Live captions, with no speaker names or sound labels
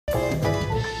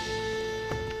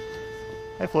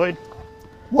Hi, Floyd.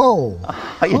 Whoa!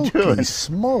 How you doing? Holy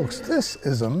smokes, this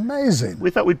is amazing. We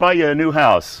thought we'd buy you a new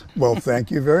house. Well, thank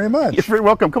you very much. You're very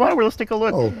welcome. Come on over, let's take a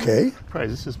look. Okay.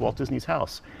 Surprise, this is Walt Disney's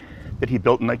house that he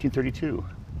built in 1932.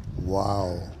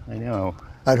 Wow. I know.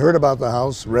 I'd heard about the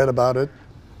house, read about it,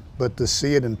 but to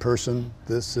see it in person,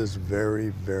 this is very,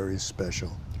 very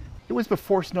special. It was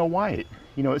before Snow White.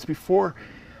 You know, it's before,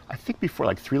 I think before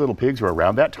like Three Little Pigs were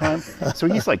around that time. So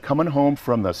he's like coming home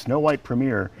from the Snow White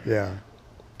premiere. Yeah.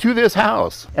 To this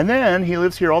house. And then he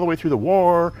lives here all the way through the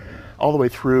war, all the way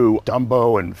through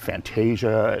Dumbo and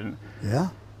Fantasia. And yeah.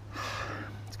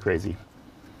 It's crazy.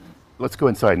 Let's go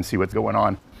inside and see what's going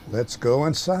on. Let's go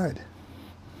inside.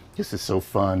 This is so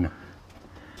fun.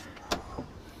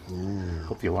 Ooh.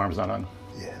 Hope the alarm's not on.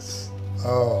 Yes.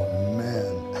 Oh,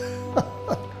 man.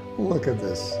 Look at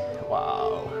this.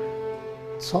 Wow.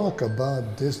 Talk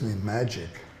about Disney magic.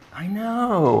 I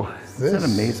know. Isn't that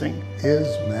amazing? Is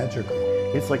magical.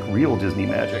 It's like real Disney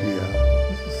magic. Yeah.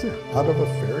 This is out of a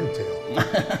fairy tale.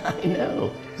 I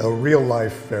know. A real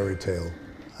life fairy tale.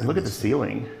 Look at the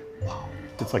ceiling. Wow.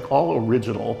 It's like all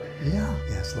original. Yeah.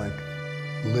 Yeah, it's like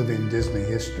living Disney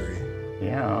history.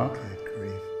 Yeah. Good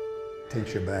grief.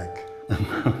 Takes you back.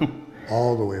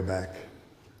 All the way back.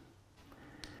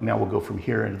 Now we'll go from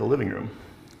here into the living room.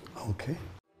 Okay.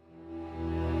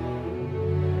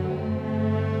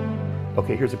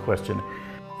 Okay, here's a question.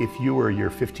 If you were your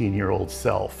 15-year-old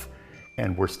self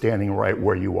and were standing right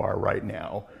where you are right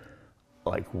now,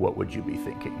 like what would you be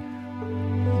thinking?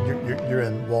 You're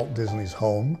in Walt Disney's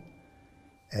home,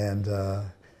 and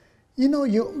you know,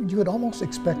 you would almost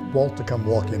expect Walt to come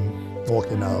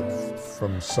walking out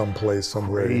from someplace,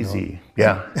 somewhere. Crazy, you know,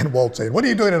 yeah. And Walt saying, "What are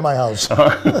you doing in my house?"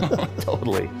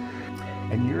 Totally.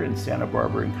 And you're in Santa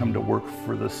Barbara and come to work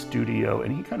for the studio,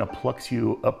 and he kind of plucks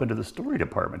you up into the story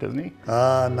department, doesn't he?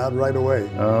 Not right away.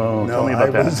 Oh, no, tell me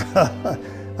about that.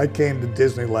 I came to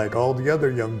Disney like all the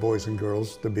other young boys and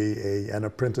girls to be an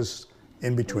apprentice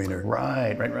in-betweener.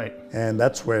 Right. And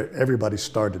that's where everybody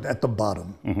started, at the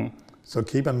bottom. Mm-hmm. So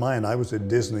keep in mind, I was at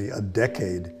Disney a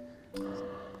decade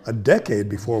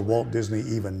before Walt Disney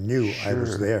even knew I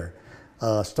was there.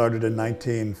 Started in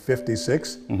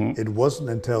 1956. Mm-hmm. It wasn't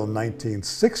until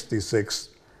 1966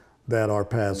 that our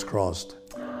paths crossed.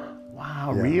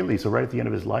 Wow, yeah. Really? So right at the end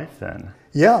of his life then?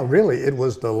 Yeah, really. It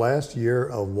was the last year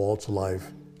of Walt's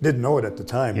life. Didn't know it at the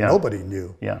time. Yeah. Nobody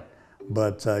knew. Yeah.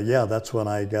 But yeah, that's when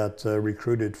I got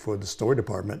recruited for the story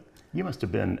department. You must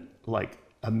have been like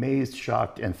amazed,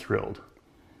 shocked, and thrilled.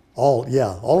 All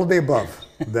of the above.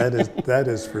 That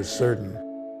is for certain.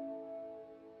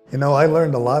 You know, I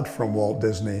learned a lot from Walt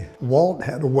Disney. Walt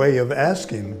had a way of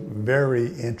asking very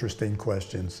interesting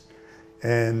questions,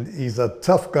 and he's a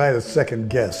tough guy to second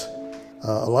guess.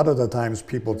 A lot of the times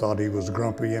people thought he was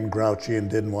grumpy and grouchy and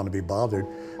didn't want to be bothered,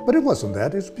 but it wasn't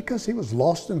that. It's because he was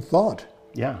lost in thought.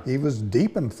 Yeah. He was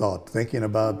deep in thought, thinking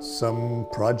about some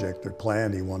project or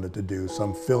plan he wanted to do,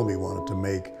 some film he wanted to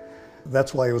make.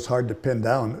 That's why it was hard to pin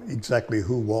down exactly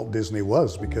who Walt Disney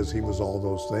was, because he was all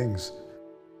those things.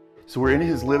 So we're in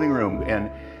his living room,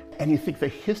 and you think the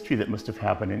history that must have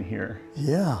happened in here.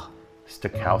 Yeah.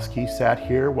 Stokowski sat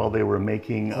here while they were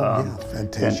making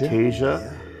Fantasia.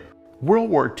 Yeah. World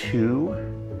War II.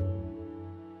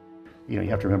 You know, you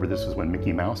have to remember this was when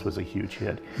Mickey Mouse was a huge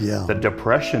hit. Yeah. The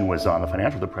Depression was on, the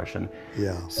financial depression.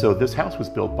 Yeah. So this house was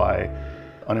built by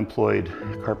unemployed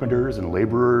carpenters and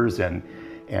laborers, and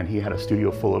he had a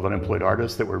studio full of unemployed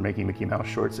artists that were making Mickey Mouse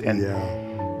shorts. And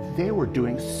they were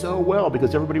doing so well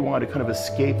because everybody wanted to kind of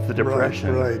escape the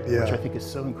depression, right, yeah. which I think is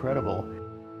so incredible.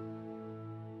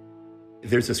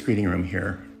 There's a screening room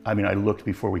here. I mean, I looked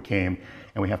before we came,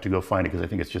 and we have to go find it because I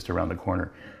think it's just around the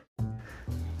corner.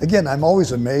 Again, I'm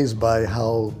always amazed by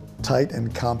how tight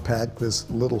and compact this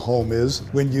little home is.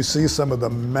 When you see some of the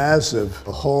massive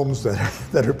homes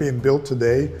that are being built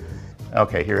today.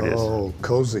 Okay, here it is. Oh,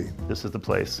 cozy. This is the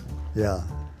place. Yeah.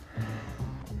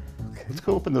 Let's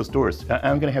go open those doors.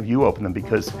 I'm going to have you open them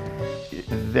because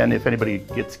then if anybody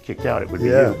gets kicked out, it would be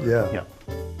you. Yeah.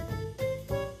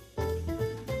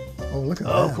 Oh, look at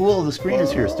that. Oh, cool. The screen is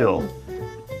here still.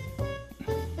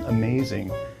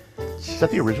 Amazing. Is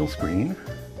that the original screen?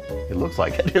 It looks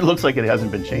like it. It looks like it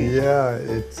hasn't been changed. Yeah,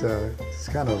 it's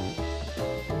kind of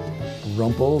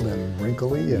rumpled and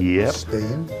wrinkly and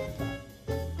stained.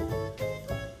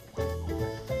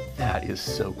 That is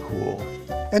so cool.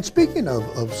 And speaking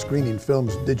of screening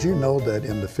films, did you know that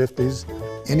in the 50s,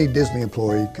 any Disney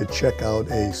employee could check out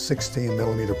a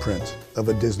 16mm print of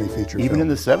a Disney feature film? Even in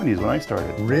the 70s when I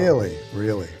started. Really,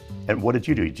 really. And what did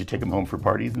you do? Did you take them home for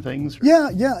parties and things? Yeah,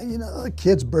 you know, a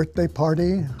kid's birthday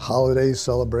party, holiday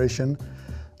celebration.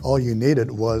 all you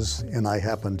needed was, and I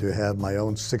happened to have my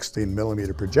own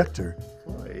 16mm projector.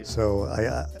 Right. So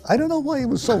I don't know why it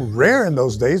was so rare in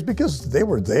those days, because they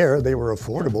were there, they were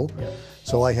affordable. Yeah.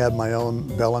 So I had my own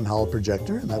Bell and Howell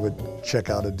projector, and I would check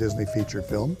out a Disney feature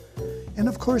film. And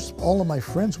of course, all of my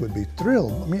friends would be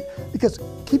thrilled. I mean, because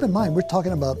keep in mind, we're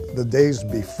talking about the days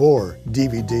before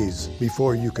DVDs,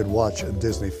 before you could watch a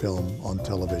Disney film on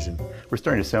television. We're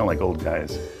starting to sound like old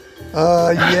guys.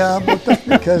 Yeah, but that's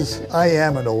because I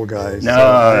am an old guy. No, so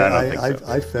I don't think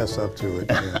so. I fess up to it.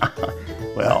 Yeah.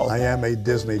 Well, I am a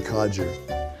Disney codger.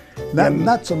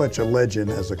 Not so much a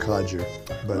legend as a codger,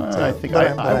 but I think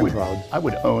I'm would, proud. I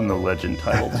would own the legend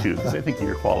title too, because I think that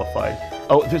you're qualified.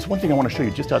 Oh, there's one thing I want to show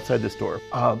you just outside this door.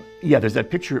 Yeah, there's that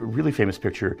picture, really famous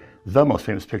picture, the most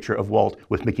famous picture of Walt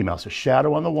with Mickey Mouse's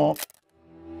shadow on the wall.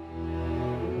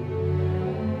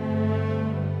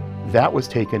 That was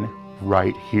taken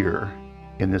right here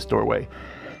in this doorway.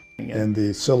 And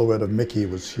the silhouette of Mickey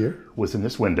was here? Was in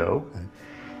this window.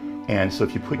 And so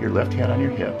if you put your left hand on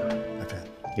your hip,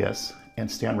 yes, and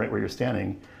stand right where you're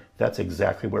standing, that's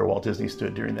exactly where Walt Disney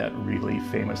stood during that really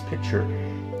famous picture.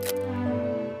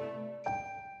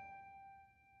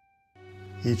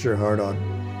 Eat your heart out,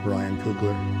 Brian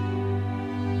Coogler.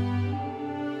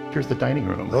 Here's the dining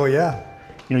room. Oh yeah.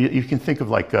 You know, you can think of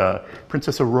like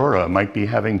Princess Aurora might be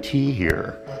having tea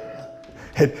here.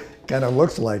 It kind of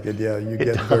looks like it, yeah. You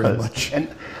get very much. And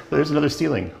there's another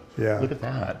ceiling. Yeah. Look at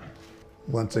that.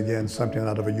 Once again, something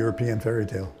out of a European fairy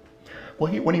tale.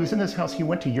 Well, when he was in this house, he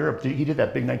went to Europe. He did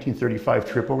that big 1935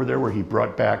 trip over there where he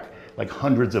brought back like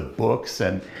hundreds of books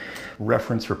and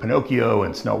reference for Pinocchio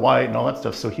and Snow White and all that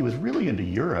stuff. So he was really into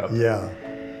Europe. Yeah.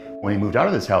 When he moved out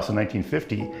of this house in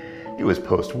 1950, it was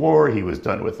post-war. He was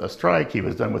done with a strike. He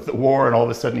was done with the war. And all of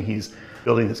a sudden, he's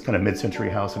building this kind of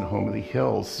mid-century house in Home of the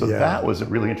Hills. So that was a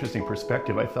really interesting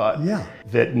perspective, I thought. Yeah.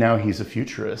 That now he's a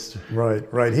futurist. Right,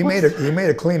 right. He made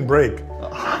a clean break.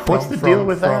 What's the deal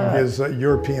with that? From his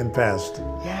European past.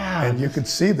 Yeah. And you could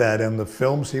see that in the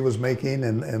films he was making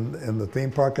and the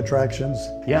theme park attractions.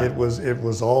 Yeah. It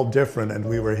was all different, and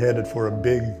we were headed for a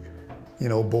big,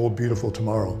 bold, beautiful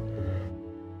tomorrow.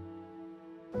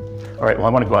 All right, well,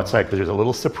 I want to go outside because there's a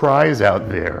little surprise out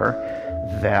there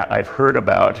that I've heard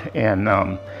about. And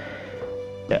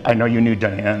I know you knew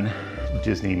Diane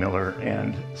Disney Miller,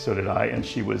 and so did I. And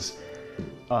she was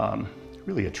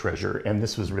really a treasure. And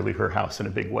this was really her house in a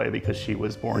big way because she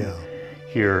was born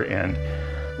here and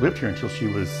lived here until she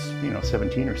was,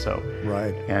 17 or so.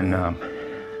 Right. And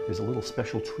there's a little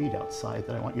special treat outside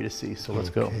that I want you to see. So let's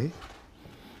go.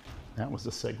 That was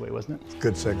the segue, wasn't it?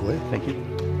 Good segue. Thank you.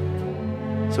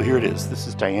 So here it is. This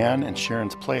is Diane and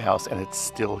Sharon's playhouse, and it's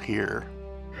still here.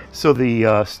 So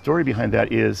the story behind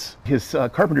that is his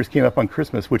carpenters came up on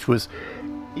Christmas, which was,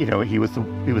 he was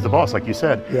the boss, like you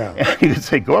said. Yeah. And he would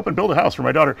say, "Go up and build a house for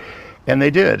my daughter," and they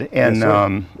did. And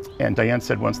yes, and Diane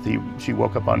said once she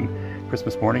woke up on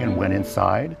Christmas morning and went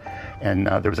inside, and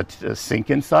there was a sink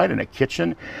inside and a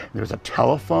kitchen. And there was a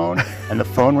telephone, and the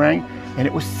phone rang, and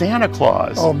it was Santa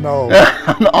Claus. Oh no!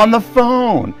 On the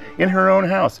phone in her own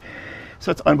house. So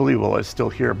it's unbelievable it's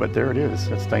still here, but there it is.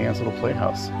 That's Diane's little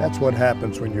playhouse. That's what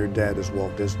happens when your dad is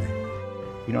Walt Disney.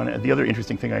 And the other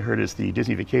interesting thing I heard is the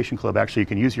Disney Vacation Club, actually you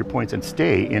can use your points and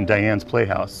stay in Diane's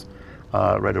playhouse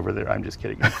right over there. I'm just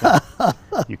kidding.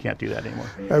 You can't do that anymore.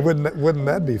 Wouldn't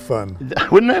that be fun?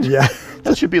 Wouldn't it? Yeah.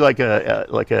 That should be like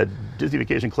a Disney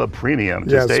Vacation Club premium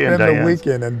to stay in Diane's. Spend the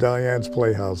weekend in Diane's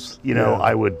playhouse.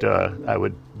 I would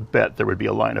bet there would be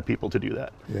a line of people to do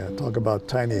that. Yeah, talk about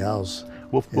tiny house.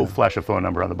 We'll flash a phone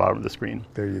number on the bottom of the screen.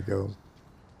 There you go.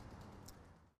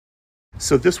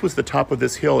 So this was the top of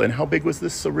this hill, and how big was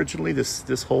this originally,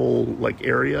 this whole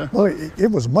area? Well,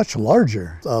 it was much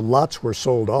larger. Lots were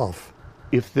sold off.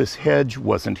 If this hedge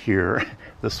wasn't here,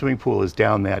 the swimming pool is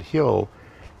down that hill,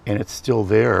 and it's still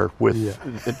there with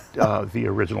the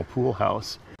original pool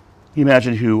house.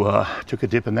 Imagine who took a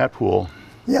dip in that pool.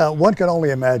 Yeah, one can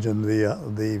only imagine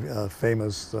the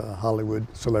famous Hollywood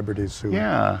celebrities who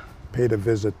paid a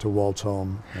visit to Walt's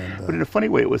home. But in a funny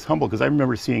way, it was humble, because I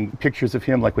remember seeing pictures of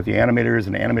him with the animators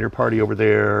and animator party over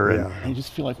there, and you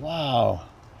just feel like, wow.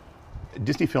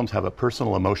 Disney films have a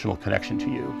personal, emotional connection to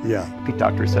you. Yeah. Pete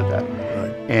Docter said that.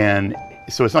 Right. And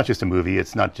so it's not just a movie,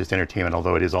 it's not just entertainment,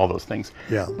 although it is all those things.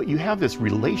 Yeah. But you have this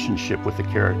relationship with the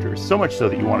characters, so much so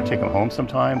that you want to take them home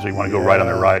sometimes, or you want to go ride on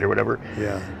their ride or whatever.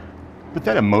 Yeah. But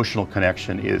that emotional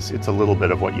connection it's a little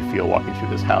bit of what you feel walking through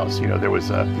this house. There was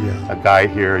a guy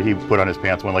here, he put on his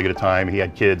pants one leg at a time, he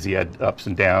had kids, he had ups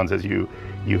and downs, as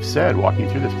you've said, walking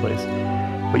through this place.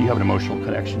 But you have an emotional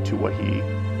connection to what he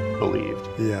believed.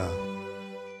 Yeah.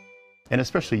 And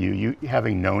especially you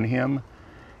having known him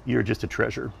you're just a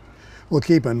treasure. Well,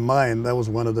 keep in mind, that was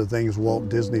one of the things Walt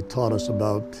Disney taught us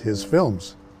about his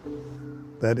films,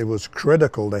 that it was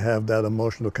critical to have that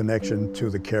emotional connection to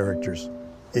the characters.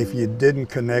 If you didn't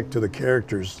connect to the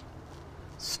characters,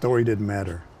 story didn't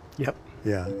matter. Yep.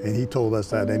 Yeah, and he told us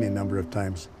that any number of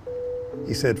times.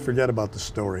 He said, forget about the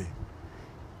story.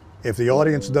 If the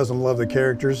audience doesn't love the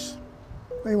characters,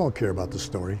 they won't care about the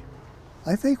story.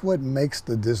 I think what makes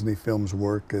the Disney films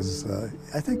work is,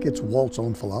 I think it's Walt's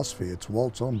own philosophy. It's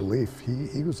Walt's own belief.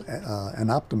 He was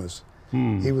an optimist.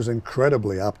 He was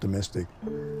incredibly optimistic.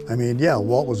 I mean, yeah,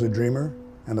 Walt was a dreamer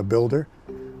and a builder,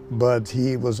 but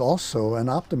he was also an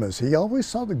optimist. He always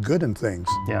saw the good in things.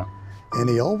 Yeah. And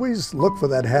he always looked for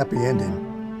that happy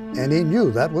ending. And he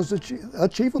knew that was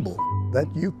achievable, that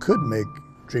you could make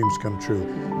dreams come true,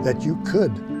 that you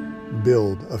could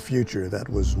build a future that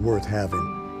was worth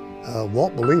having.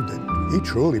 Walt believed it. He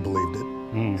truly believed it.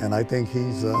 And I think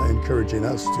he's encouraging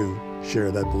us to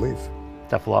share that belief.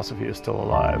 That philosophy is still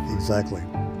alive. Exactly.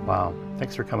 Wow.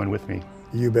 Thanks for coming with me.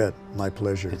 You bet. My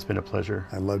pleasure. It's been a pleasure.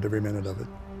 I loved every minute of it.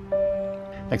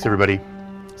 Thanks, everybody.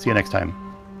 See you next time.